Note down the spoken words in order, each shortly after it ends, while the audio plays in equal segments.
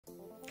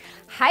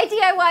Hi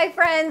DIY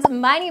friends,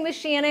 my name is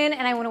Shannon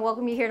and I want to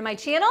welcome you here to my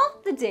channel,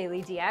 The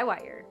Daily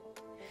DIYer.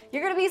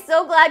 You're going to be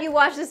so glad you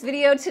watched this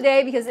video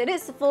today because it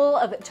is full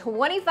of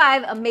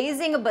 25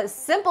 amazing but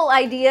simple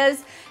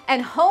ideas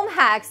and home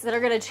hacks that are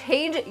going to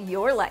change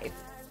your life.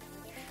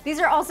 These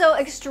are also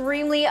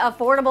extremely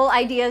affordable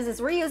ideas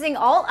as we're using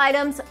all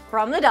items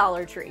from the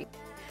Dollar Tree.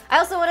 I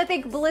also want to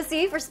thank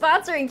Blissy for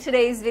sponsoring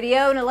today's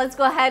video. Now let's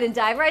go ahead and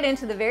dive right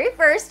into the very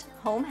first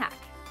home hack.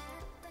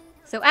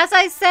 So as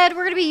I said,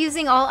 we're going to be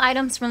using all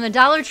items from the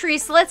Dollar Tree,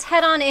 so let's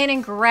head on in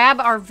and grab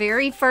our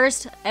very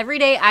first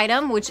everyday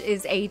item, which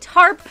is a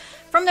tarp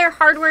from their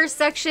hardware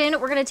section.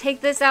 We're going to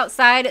take this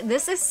outside.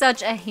 This is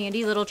such a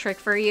handy little trick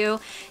for you.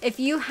 If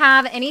you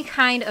have any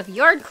kind of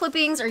yard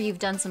clippings or you've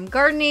done some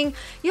gardening,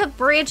 you have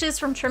branches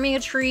from trimming a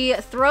tree,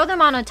 throw them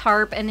on a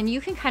tarp and then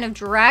you can kind of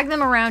drag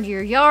them around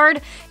your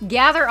yard,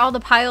 gather all the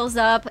piles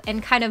up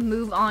and kind of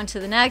move on to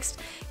the next.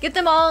 Get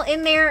them all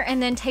in there and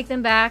then take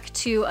them back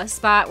to a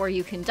spot where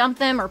you can dump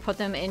them or put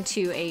them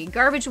into a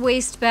garbage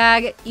waste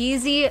bag.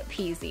 Easy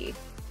peasy.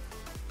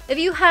 If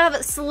you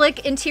have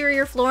slick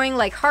interior flooring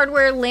like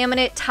hardware,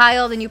 laminate,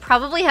 tile, then you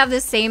probably have the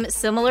same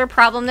similar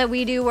problem that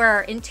we do where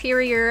our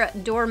interior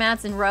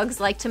doormats and rugs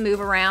like to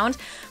move around.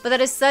 But that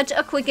is such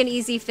a quick and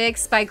easy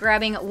fix by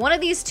grabbing one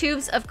of these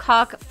tubes of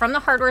caulk from the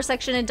hardware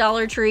section at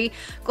Dollar Tree.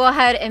 Go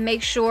ahead and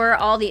make sure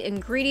all the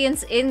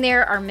ingredients in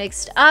there are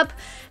mixed up.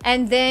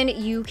 And then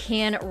you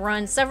can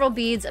run several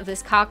beads of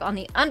this caulk on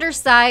the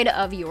underside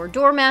of your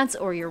doormats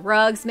or your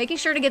rugs, making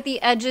sure to get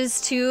the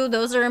edges too.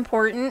 Those are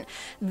important.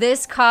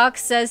 This caulk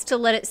says to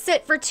let it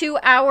sit for 2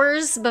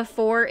 hours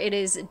before it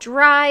is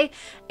dry.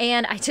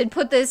 And I did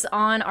put this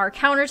on our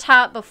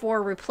countertop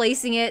before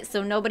replacing it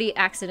so nobody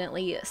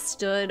accidentally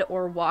stood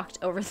or walked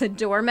over the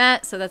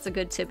doormat. So that's a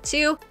good tip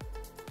too.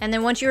 And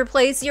then once you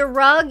replace your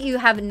rug, you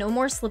have no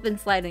more slip and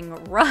sliding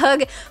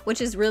rug, which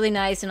is really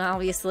nice and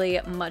obviously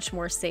much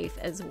more safe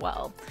as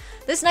well.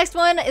 This next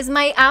one is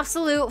my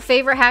absolute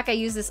favorite hack. I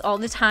use this all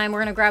the time. We're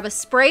gonna grab a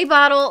spray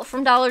bottle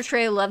from Dollar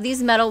Tree. I love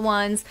these metal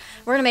ones.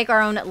 We're gonna make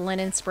our own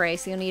linen spray.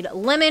 So you'll need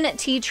lemon,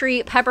 tea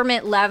tree,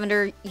 peppermint,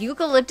 lavender,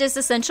 eucalyptus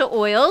essential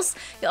oils.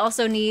 You'll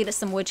also need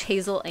some witch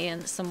hazel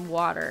and some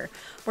water.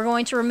 We're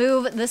going to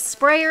remove the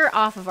sprayer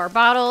off of our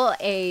bottle.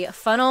 A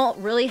funnel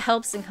really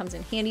helps and comes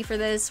in handy for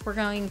this. We're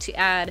going to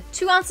add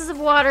 2 ounces of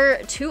water,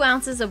 2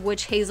 ounces of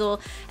witch hazel,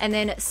 and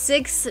then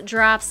 6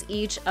 drops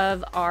each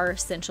of our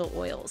essential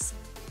oils.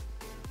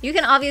 You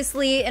can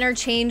obviously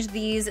interchange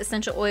these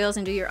essential oils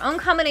and do your own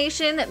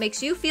combination that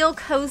makes you feel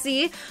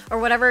cozy or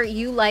whatever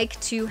you like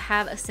to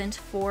have a scent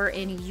for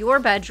in your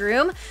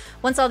bedroom.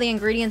 Once all the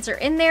ingredients are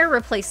in there,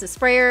 replace the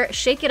sprayer,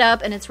 shake it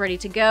up, and it's ready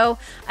to go.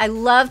 I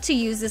love to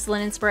use this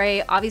linen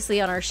spray, obviously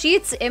on our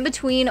sheets in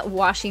between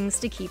washings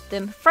to keep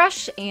them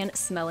fresh and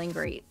smelling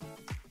great.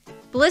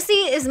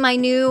 Blissy is my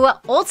new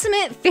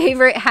ultimate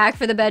favorite hack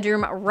for the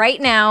bedroom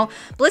right now.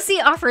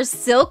 Blissy offers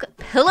silk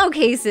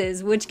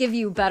pillowcases, which give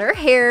you better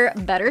hair,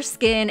 better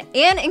skin,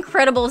 and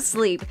incredible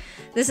sleep.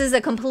 This is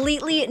a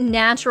completely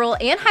natural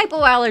and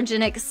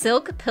hypoallergenic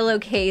silk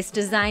pillowcase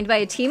designed by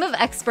a team of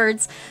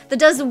experts that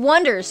does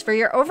wonders for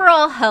your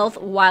overall health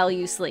while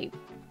you sleep.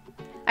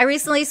 I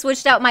recently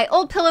switched out my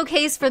old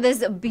pillowcase for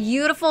this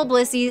beautiful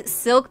Blissy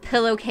silk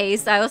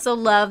pillowcase. I also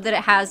love that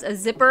it has a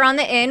zipper on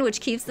the end, which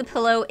keeps the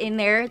pillow in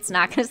there. It's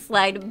not going to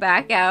slide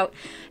back out.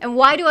 And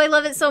why do I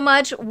love it so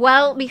much?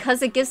 Well,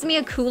 because it gives me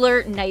a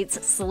cooler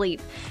night's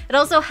sleep. It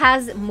also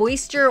has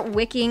moisture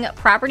wicking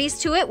properties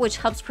to it, which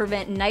helps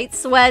prevent night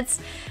sweats.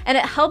 And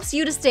it helps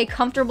you to stay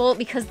comfortable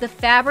because the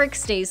fabric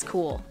stays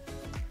cool.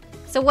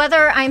 So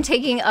whether I'm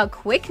taking a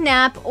quick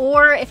nap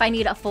or if I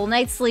need a full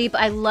night's sleep,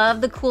 I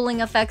love the cooling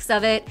effects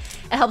of it.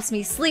 It helps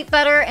me sleep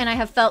better and I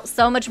have felt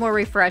so much more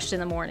refreshed in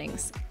the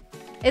mornings.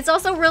 It's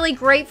also really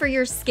great for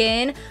your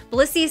skin.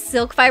 Blissy's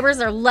silk fibers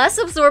are less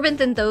absorbent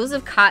than those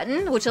of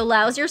cotton, which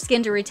allows your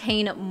skin to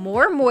retain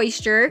more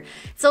moisture.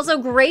 It's also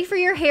great for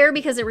your hair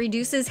because it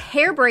reduces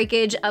hair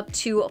breakage up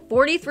to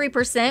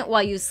 43%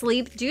 while you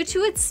sleep due to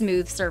its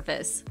smooth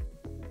surface.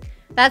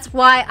 That's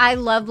why I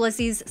love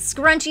Blissy's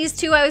scrunchies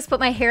too. I always put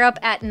my hair up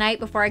at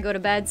night before I go to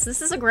bed, so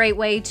this is a great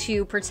way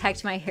to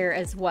protect my hair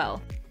as well.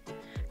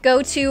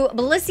 Go to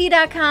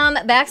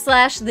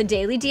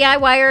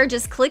blissy.com/TheDailyDIYer.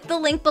 Just click the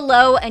link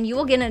below and you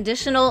will get an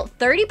additional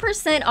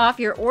 30% off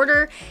your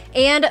order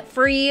and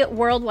free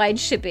worldwide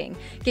shipping.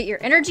 Get your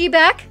energy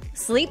back,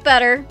 sleep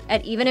better,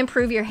 and even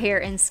improve your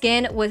hair and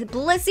skin with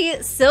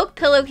Blissy silk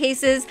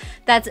pillowcases.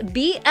 That's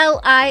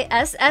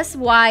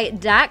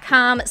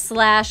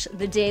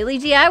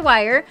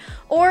blissy.com/TheDailyDIYer,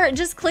 or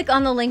just click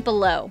on the link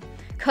below.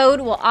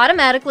 Code will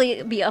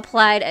automatically be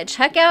applied at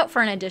checkout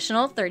for an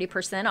additional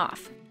 30%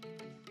 off.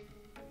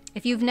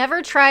 If you've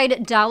never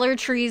tried Dollar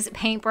Tree's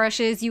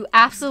paintbrushes, you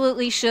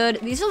absolutely should.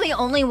 These are the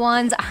only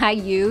ones I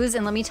use,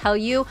 and let me tell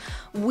you,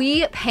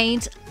 we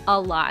paint a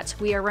lot.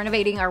 We are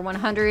renovating our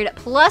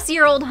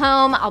 100-plus-year-old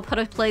home. I'll put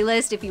a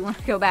playlist if you want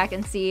to go back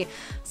and see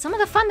some of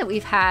the fun that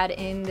we've had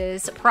in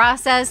this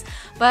process.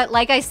 But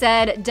like I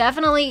said,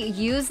 definitely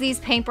use these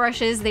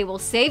paintbrushes. They will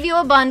save you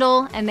a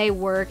bundle and they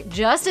work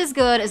just as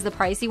good as the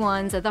pricey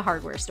ones at the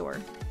hardware store.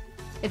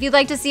 If you'd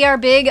like to see our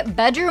big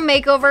bedroom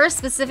makeover,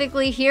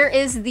 specifically here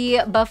is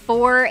the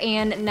before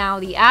and now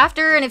the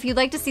after. And if you'd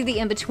like to see the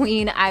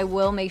in-between, I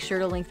will make sure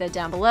to link that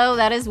down below.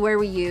 That is where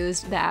we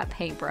used that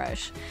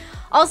paintbrush.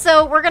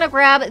 Also, we're gonna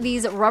grab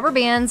these rubber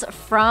bands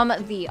from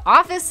the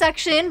office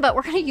section, but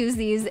we're gonna use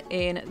these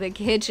in the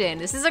kitchen.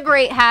 This is a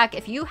great hack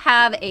if you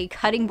have a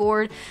cutting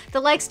board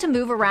that likes to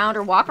move around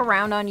or walk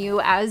around on you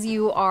as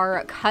you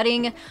are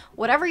cutting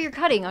whatever you're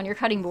cutting on your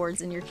cutting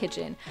boards in your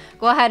kitchen.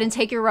 Go ahead and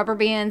take your rubber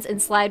bands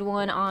and slide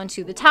one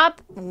onto the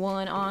top,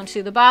 one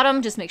onto the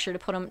bottom. Just make sure to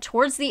put them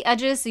towards the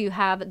edges so you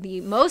have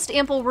the most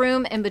ample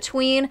room in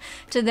between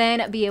to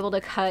then be able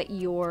to cut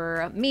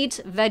your meat,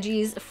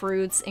 veggies,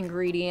 fruits,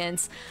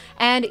 ingredients,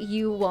 and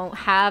you won't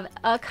have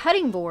a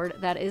cutting board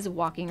that is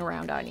walking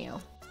around on you.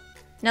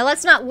 Now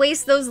let's not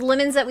waste those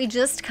lemons that we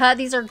just cut.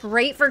 These are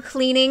great for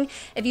cleaning.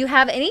 If you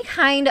have any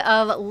kind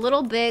of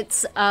little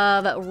bits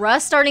of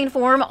rust starting to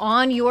form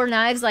on your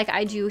knives like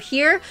I do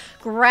here,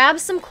 grab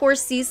some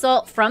coarse sea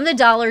salt from the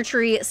Dollar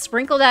Tree,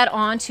 sprinkle that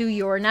onto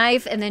your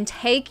knife, and then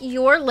take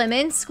your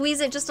lemon,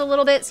 squeeze it just a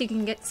little bit so you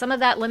can get some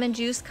of that lemon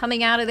juice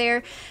coming out of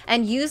there,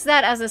 and use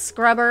that as a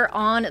scrubber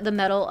on the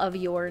metal of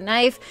your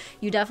knife.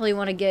 You definitely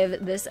want to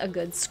give this a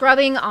good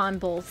scrubbing on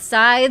both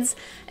sides.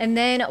 And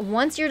then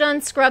once you're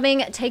done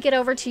scrubbing, take it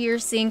over to your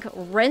sink,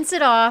 rinse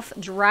it off,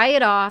 dry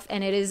it off,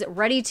 and it is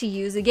ready to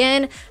use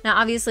again. Now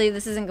obviously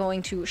this isn't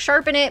going to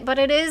sharpen it, but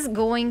it is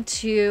going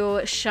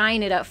to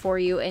shine it up for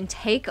you and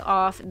take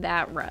off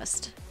that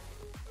rust.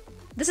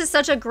 This is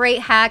such a great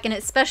hack, and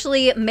it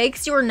especially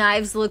makes your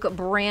knives look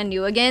brand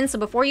new again. So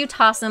before you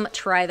toss them,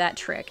 try that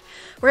trick.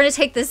 We're going to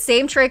take this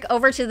same trick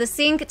over to the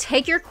sink.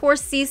 Take your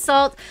coarse sea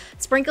salt,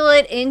 sprinkle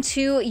it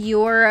into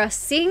your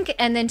sink,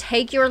 and then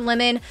take your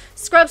lemon,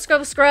 scrub,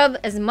 scrub, scrub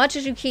as much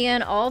as you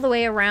can all the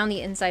way around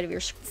the inside of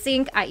your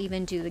sink. I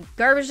even do the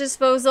garbage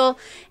disposal,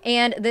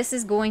 and this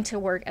is going to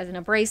work as an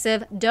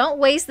abrasive. Don't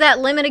waste that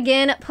lemon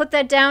again. Put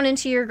that down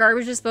into your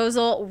garbage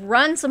disposal,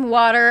 run some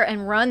water,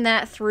 and run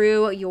that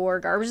through your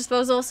garbage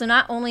disposal. So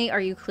not only are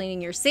you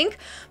cleaning your sink,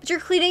 but you're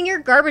cleaning your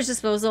garbage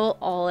disposal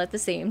all at the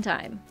same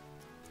time.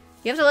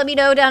 You have to let me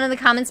know down in the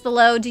comments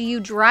below, do you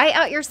dry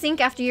out your sink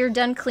after you're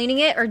done cleaning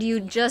it, or do you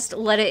just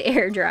let it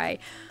air dry?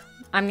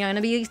 I'm gonna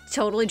be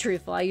totally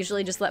truthful. I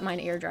usually just let mine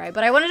air dry,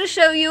 but I wanted to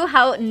show you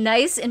how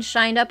nice and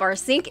shined up our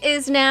sink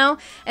is now,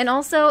 and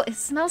also it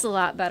smells a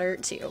lot better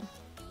too.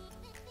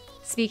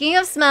 Speaking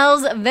of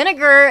smells,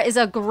 vinegar is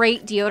a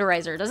great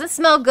deodorizer. It doesn't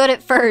smell good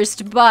at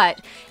first, but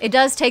it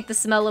does take the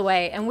smell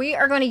away, and we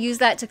are going to use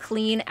that to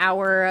clean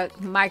our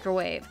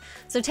microwave.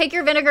 So take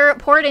your vinegar,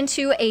 pour it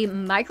into a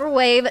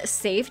microwave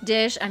safe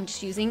dish. I'm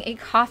just using a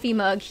coffee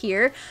mug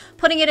here,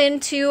 putting it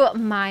into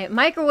my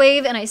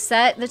microwave, and I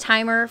set the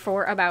timer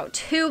for about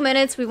 2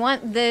 minutes. We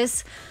want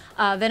this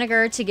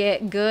vinegar to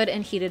get good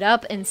and heated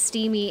up and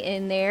steamy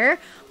in there.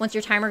 Once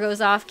your timer goes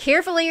off,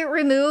 carefully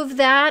remove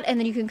that, and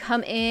then you can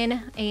come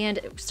in and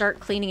start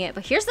cleaning it.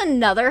 But here's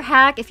another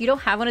hack. If you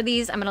don't have one of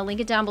these, I'm gonna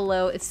link it down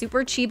below. It's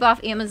super cheap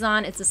off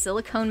Amazon. It's a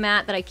silicone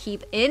mat that I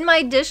keep in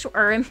my dish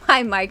or in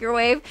my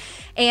microwave,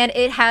 and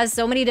it has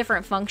so many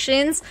different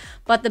functions,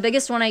 but the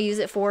biggest one I use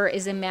it for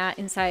is a mat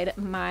inside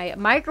my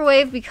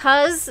microwave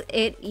because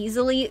it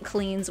easily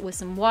cleans with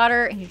some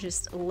water, and you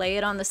just lay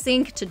it on the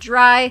sink to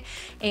dry,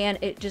 and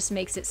it just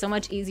makes it so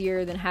much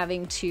easier than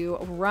having to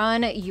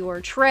run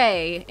your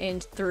tray in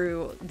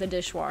through the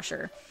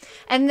dishwasher.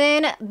 And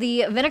then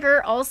the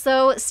vinegar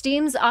also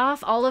steams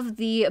off all of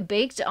the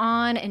baked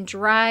on and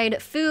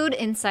dried food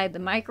inside the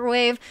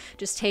microwave.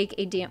 Just take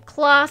a damp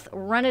cloth,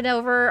 run it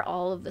over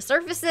all of the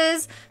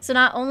surfaces. So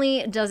not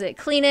only does it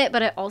clean it,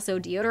 but it also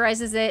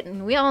deodorizes it.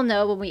 And we all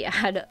know when we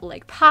add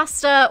like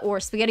pasta or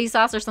spaghetti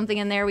sauce or something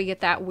in there, we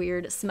get that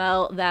weird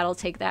smell. That'll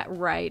take that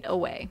right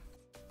away.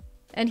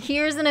 And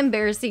here's an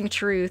embarrassing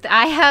truth.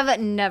 I have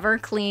never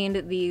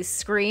cleaned these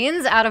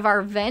screens out of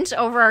our vent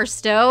over our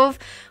stove.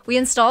 We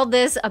installed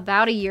this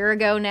about a year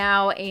ago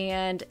now,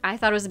 and I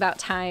thought it was about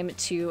time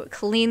to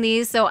clean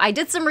these. So I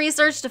did some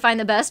research to find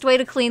the best way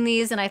to clean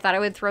these, and I thought I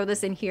would throw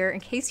this in here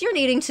in case you're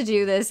needing to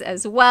do this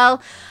as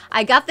well.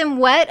 I got them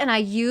wet, and I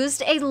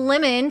used a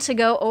lemon to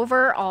go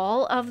over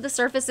all of the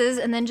surfaces,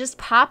 and then just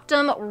popped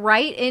them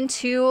right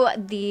into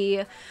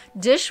the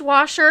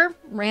dishwasher,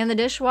 ran the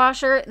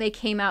dishwasher. They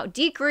came out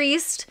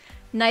degreased,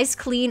 nice,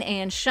 clean,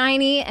 and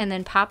shiny, and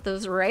then pop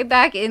those right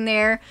back in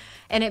there.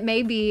 And it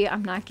may be,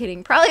 I'm not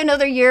kidding, probably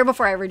another year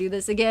before I ever do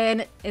this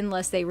again,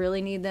 unless they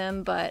really need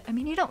them. But I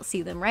mean, you don't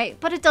see them, right?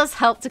 But it does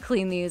help to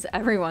clean these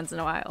every once in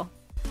a while.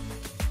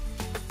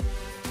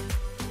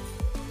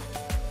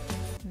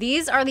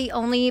 These are the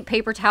only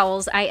paper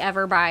towels I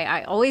ever buy.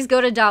 I always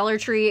go to Dollar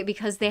Tree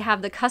because they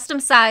have the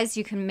custom size.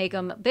 You can make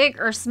them big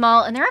or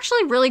small, and they're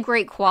actually really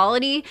great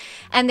quality,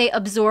 and they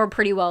absorb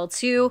pretty well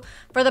too.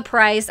 For the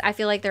price, I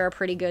feel like they're a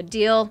pretty good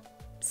deal.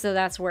 So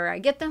that's where I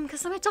get them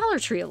because I'm at Dollar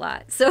Tree a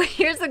lot. So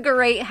here's a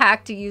great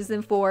hack to use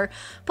them for.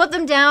 Put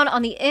them down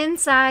on the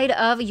inside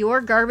of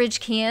your garbage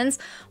cans.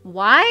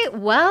 Why?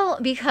 Well,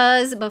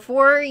 because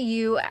before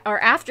you or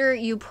after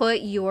you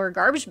put your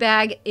garbage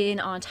bag in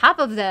on top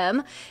of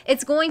them,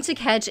 it's going to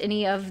catch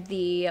any of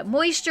the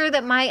moisture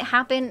that might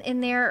happen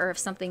in there, or if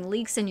something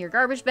leaks in your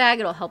garbage bag,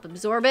 it'll help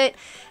absorb it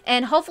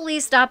and hopefully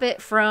stop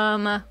it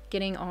from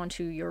getting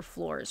onto your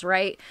floors,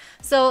 right?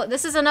 So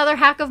this is another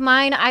hack of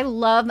mine. I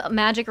love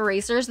magic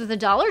erasers. The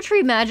Dollar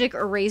Tree magic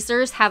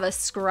erasers have a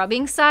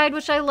scrubbing side,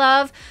 which I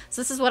love.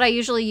 So this is what I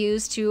usually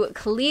use to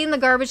clean the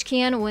garbage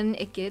can when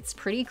it gets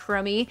pretty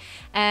crummy.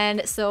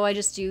 And so I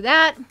just do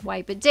that,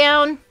 wipe it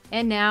down,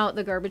 and now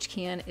the garbage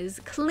can is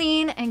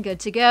clean and good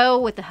to go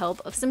with the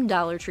help of some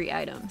Dollar Tree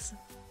items.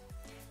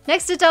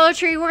 Next at Dollar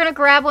Tree, we're gonna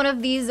grab one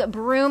of these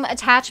broom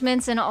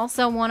attachments and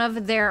also one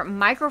of their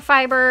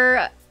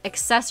microfiber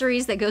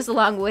accessories that goes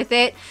along with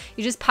it.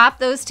 You just pop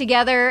those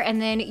together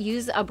and then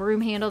use a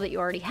broom handle that you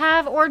already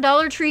have, or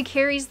Dollar Tree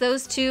carries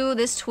those too.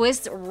 This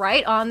twists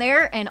right on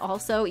there, and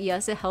also,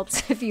 yes, it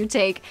helps if you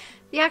take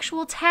the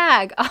actual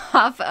tag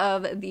off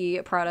of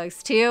the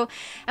products too.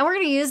 And we're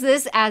going to use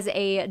this as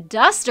a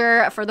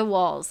duster for the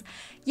walls.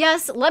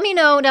 Yes, let me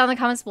know down in the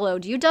comments below.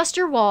 Do you dust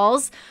your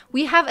walls?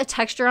 We have a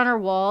texture on our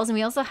walls, and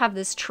we also have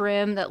this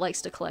trim that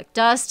likes to collect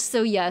dust.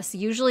 So yes,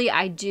 usually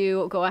I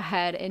do go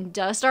ahead and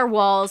dust our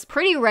walls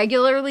pretty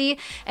regularly.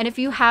 And if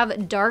you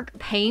have dark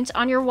paint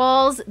on your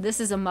walls, this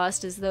is a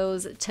must, as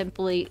those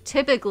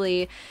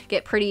typically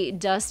get pretty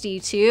dusty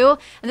too.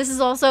 And this is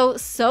also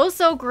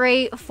so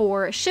great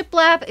for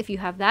shiplap if you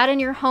have that in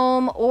your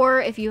home,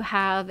 or if you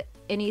have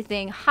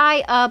anything high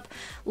up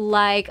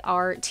like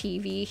our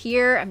TV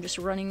here. I'm just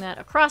running that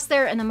across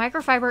there, and the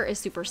microfiber is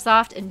super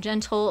soft and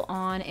gentle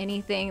on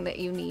anything that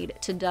you need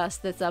to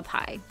dust that's up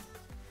high.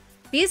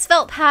 These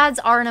felt pads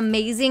are an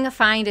amazing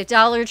find at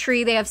Dollar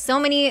Tree. They have so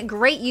many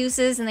great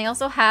uses, and they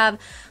also have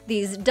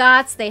these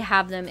dots. They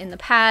have them in the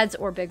pads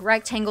or big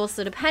rectangles,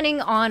 so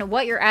depending on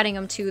what you're adding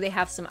them to, they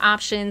have some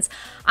options.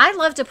 I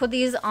love to put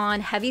these on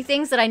heavy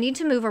things that I need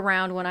to move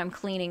around when I'm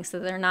cleaning, so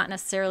they're not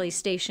necessarily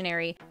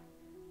stationary.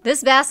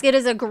 This basket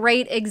is a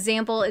great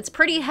example. It's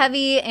pretty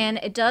heavy, and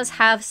it does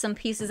have some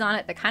pieces on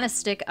it that kind of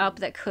stick up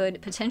that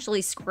could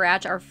potentially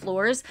scratch our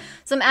floors.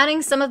 So I'm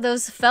adding some of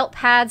those felt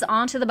pads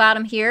onto the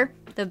bottom here.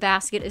 The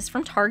basket is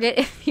from Target,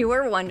 if you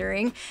were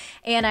wondering.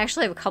 And I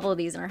actually have a couple of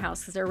these in our house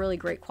because they're really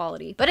great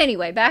quality. But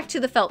anyway, back to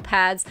the felt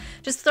pads.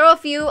 Just throw a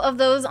few of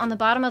those on the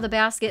bottom of the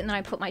basket, and then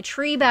I put my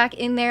tree back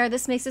in there.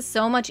 This makes it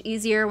so much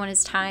easier when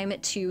it's time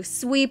to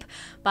sweep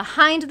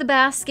behind the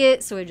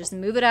basket. So I just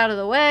move it out of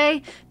the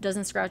way,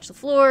 doesn't scratch the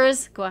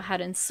floors, go ahead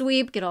and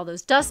sweep, get all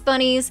those dust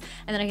bunnies,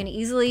 and then I can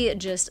easily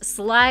just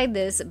slide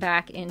this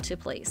back into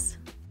place.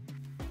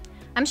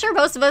 I'm sure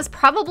most of us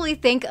probably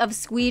think of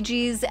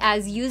squeegees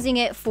as using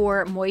it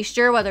for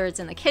moisture, whether it's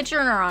in the kitchen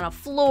or on a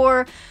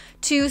floor,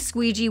 to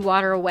squeegee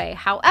water away.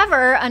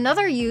 However,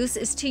 another use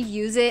is to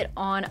use it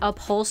on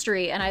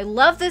upholstery. And I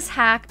love this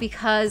hack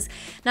because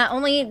not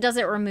only does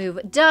it remove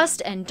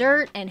dust and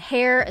dirt and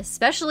hair,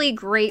 especially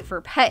great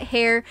for pet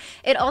hair,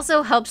 it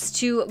also helps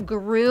to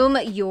groom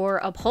your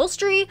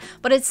upholstery,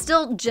 but it's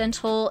still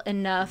gentle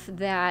enough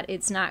that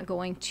it's not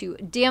going to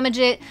damage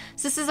it.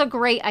 So this is a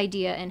great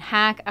idea and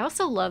hack. I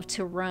also love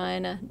to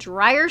run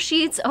dryer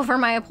sheets over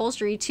my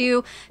upholstery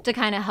too, to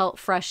kind of help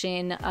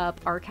freshen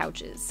up our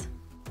couches.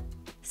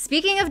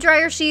 Speaking of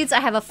dryer sheets, I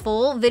have a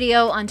full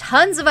video on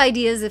tons of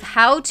ideas of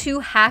how to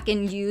hack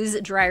and use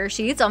dryer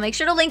sheets. I'll make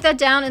sure to link that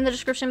down in the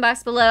description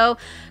box below.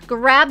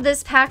 Grab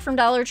this pack from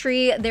Dollar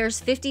Tree.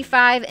 There's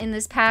 55 in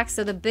this pack,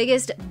 so the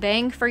biggest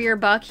bang for your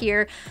buck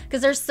here,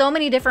 because there's so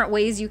many different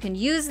ways you can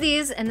use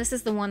these, and this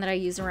is the one that I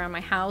use around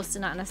my house,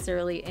 not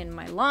necessarily in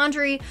my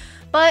laundry,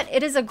 but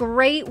it is a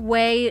great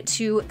way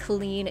to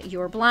clean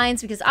your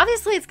blinds, because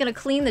obviously it's going to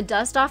clean the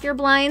dust off your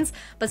blinds,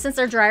 but since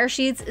they're dryer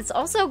sheets, it's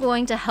also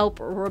going to help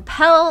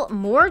repel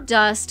more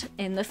dust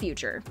in the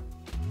future.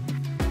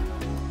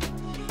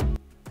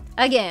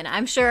 Again,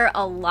 I'm sure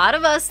a lot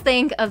of us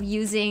think of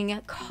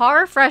using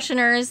car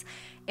fresheners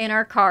in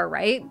our car,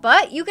 right?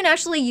 But you can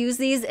actually use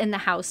these in the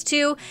house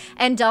too.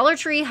 And Dollar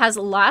Tree has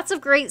lots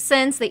of great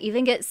scents. They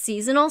even get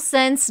seasonal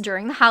scents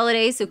during the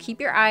holidays, so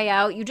keep your eye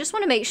out. You just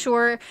want to make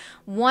sure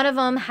one of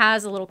them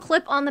has a little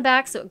clip on the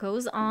back so it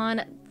goes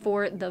on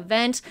for the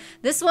vent.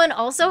 This one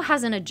also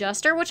has an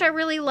adjuster, which I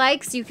really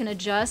like, so you can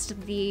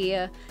adjust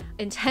the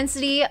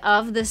intensity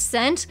of the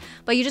scent,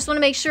 but you just want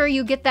to make sure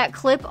you get that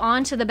clip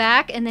onto the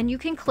back, and then you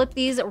can clip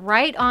these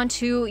right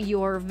onto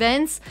your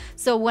vents.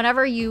 So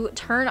whenever you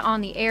turn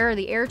on the air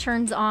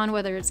turns on,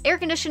 whether it's air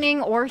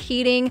conditioning or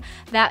heating,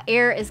 that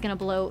air is going to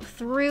blow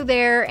through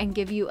there and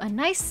give you a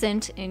nice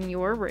scent in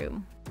your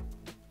room.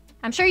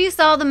 I'm sure you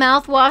saw the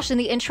mouthwash in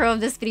the intro of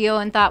this video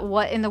and thought,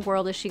 what in the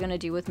world is she gonna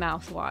do with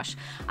mouthwash?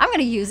 I'm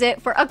gonna use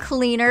it for a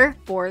cleaner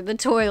for the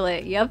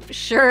toilet. Yep,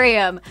 sure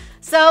am.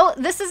 So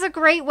this is a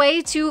great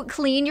way to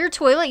clean your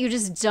toilet. You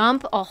just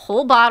dump a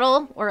whole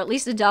bottle, or at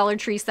least a Dollar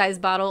Tree size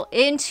bottle,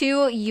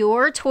 into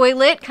your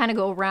toilet, kind of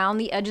go around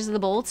the edges of the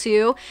bowl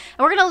too.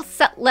 And we're gonna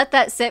let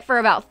that sit for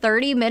about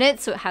 30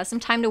 minutes so it has some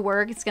time to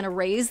work. It's gonna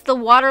raise the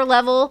water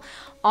level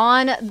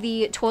on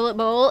the toilet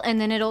bowl, and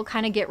then it'll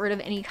kind of get rid of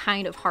any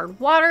kind of hard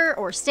water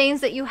or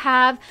stains that you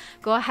have.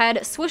 Go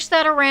ahead, swish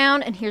that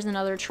around, and here's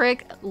another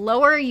trick.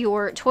 Lower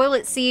your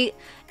toilet seat,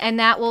 and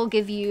that will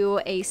give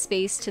you a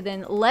space to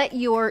then let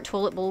your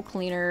toilet bowl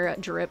cleaner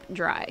drip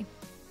dry.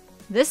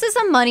 This is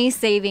a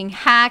money-saving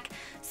hack.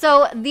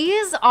 So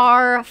these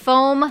are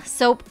foam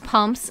soap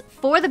pumps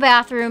for the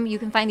bathroom. You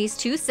can find these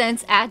 2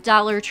 cents at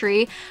Dollar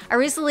Tree. I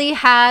recently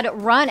had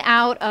run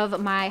out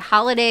of my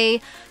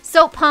holiday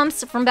soap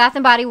pumps from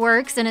Bath & Body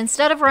Works, and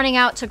instead of running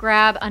out to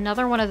grab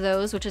another one of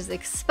those, which is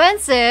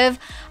expensive,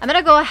 I'm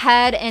gonna go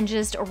ahead and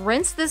just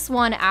rinse this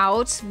one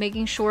out,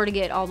 making sure to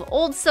get all the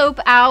old soap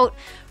out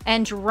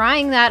and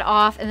drying that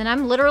off. And then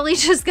I'm literally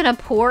just gonna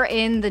pour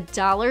in the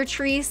Dollar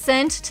Tree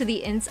scent to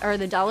the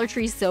the Dollar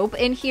Tree soap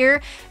in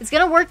here. It's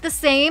gonna work the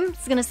same.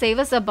 It's gonna save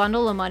us a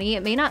bundle of money.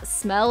 It may not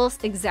smell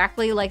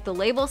exactly like the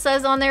label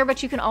says on there,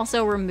 but you can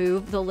also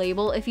remove the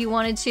label if you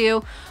wanted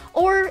to.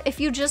 Or if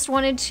you just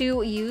wanted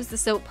to use the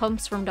soap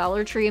pumps from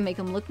Dollar Tree and make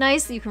them look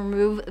nice, you can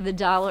remove the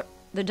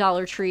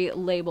Dollar Tree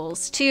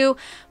labels too.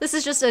 This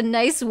is just a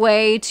nice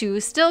way to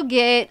still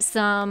get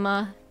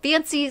some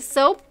fancy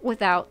soap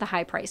without the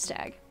high price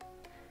tag.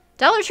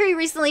 Dollar Tree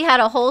recently had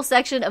a whole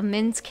section of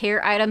men's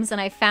care items, and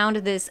I found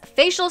this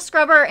facial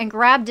scrubber and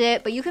grabbed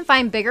it, but you can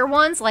find bigger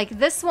ones like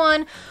this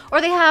one,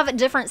 or they have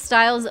different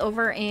styles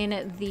over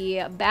in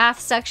the bath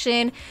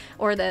section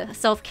or the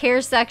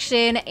self-care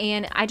section,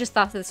 and I just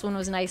thought this one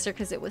was nicer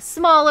because it was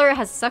smaller. It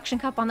has a suction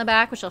cup on the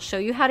back, which I'll show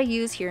you how to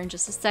use here in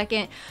just a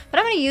second, but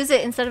I'm going to use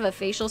it instead of a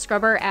facial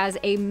scrubber as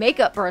a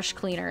makeup brush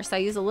cleaner. So I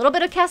use a little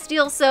bit of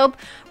Castile soap,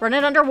 run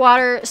it under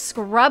water,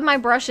 scrub my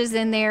brushes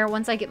in there.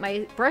 Once I get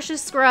my brushes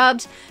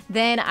scrubbed,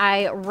 then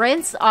I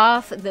rinse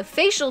off the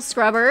facial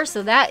scrubber,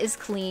 so that is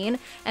clean,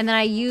 and then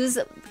I use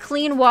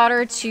clean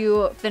water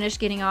to finish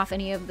getting off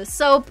any of the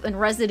soap and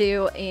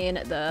residue in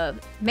the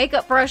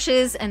makeup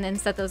brushes, and then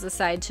set those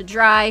aside to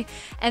dry.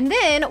 And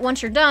then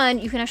once you're done,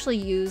 you can actually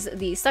use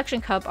the suction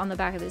cup on the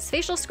back of this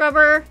facial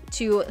scrubber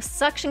to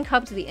suction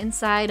cup to the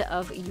inside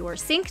of your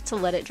sink to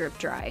let it drip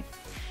dry.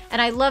 And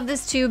I love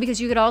this too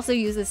because you could also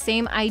use the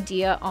same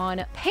idea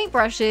on paint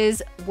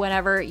brushes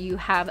whenever you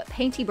have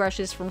painty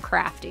brushes from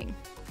crafting.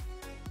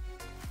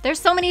 There's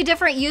so many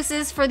different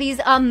uses for these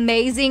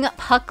amazing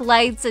puck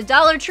lights at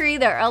Dollar Tree.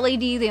 They're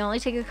LED, they only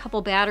take a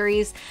couple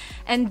batteries,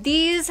 and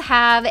these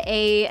have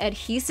a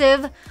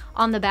adhesive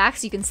on the back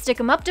so you can stick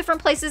them up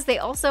different places. They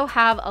also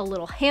have a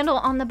little handle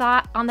on the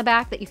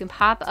back that you can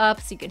pop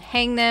up so you can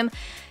hang them.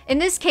 In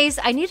this case,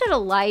 I needed a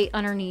light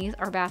underneath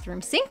our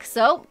bathroom sink,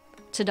 so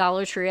to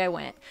Dollar Tree I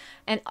went,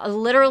 and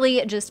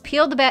literally just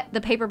peeled the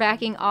paper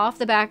backing off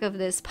the back of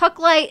this puck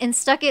light and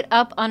stuck it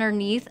up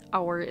underneath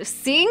our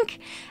sink.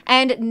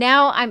 And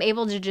now I'm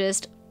able to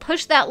just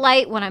push that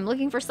light when I'm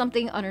looking for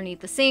something underneath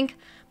the sink,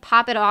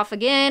 pop it off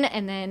again,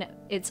 and then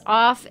it's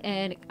off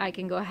and I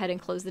can go ahead and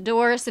close the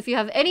door. So if you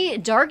have any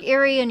dark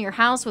area in your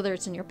house, whether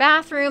it's in your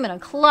bathroom, in a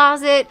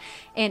closet,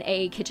 in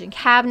a kitchen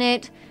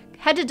cabinet,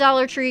 head to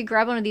Dollar Tree,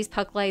 grab one of these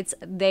puck lights.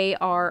 They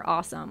are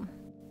awesome.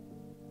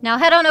 Now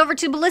head on over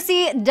to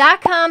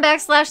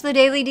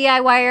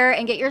Blissi.com/TheDailyDIYer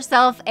and get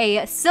yourself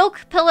a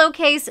silk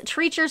pillowcase.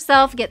 Treat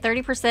yourself, get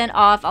 30%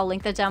 off. I'll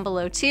link that down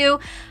below too.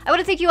 I want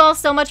to thank you all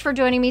so much for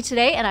joining me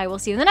today, and I will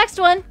see you in the next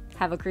one.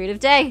 Have a creative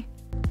day.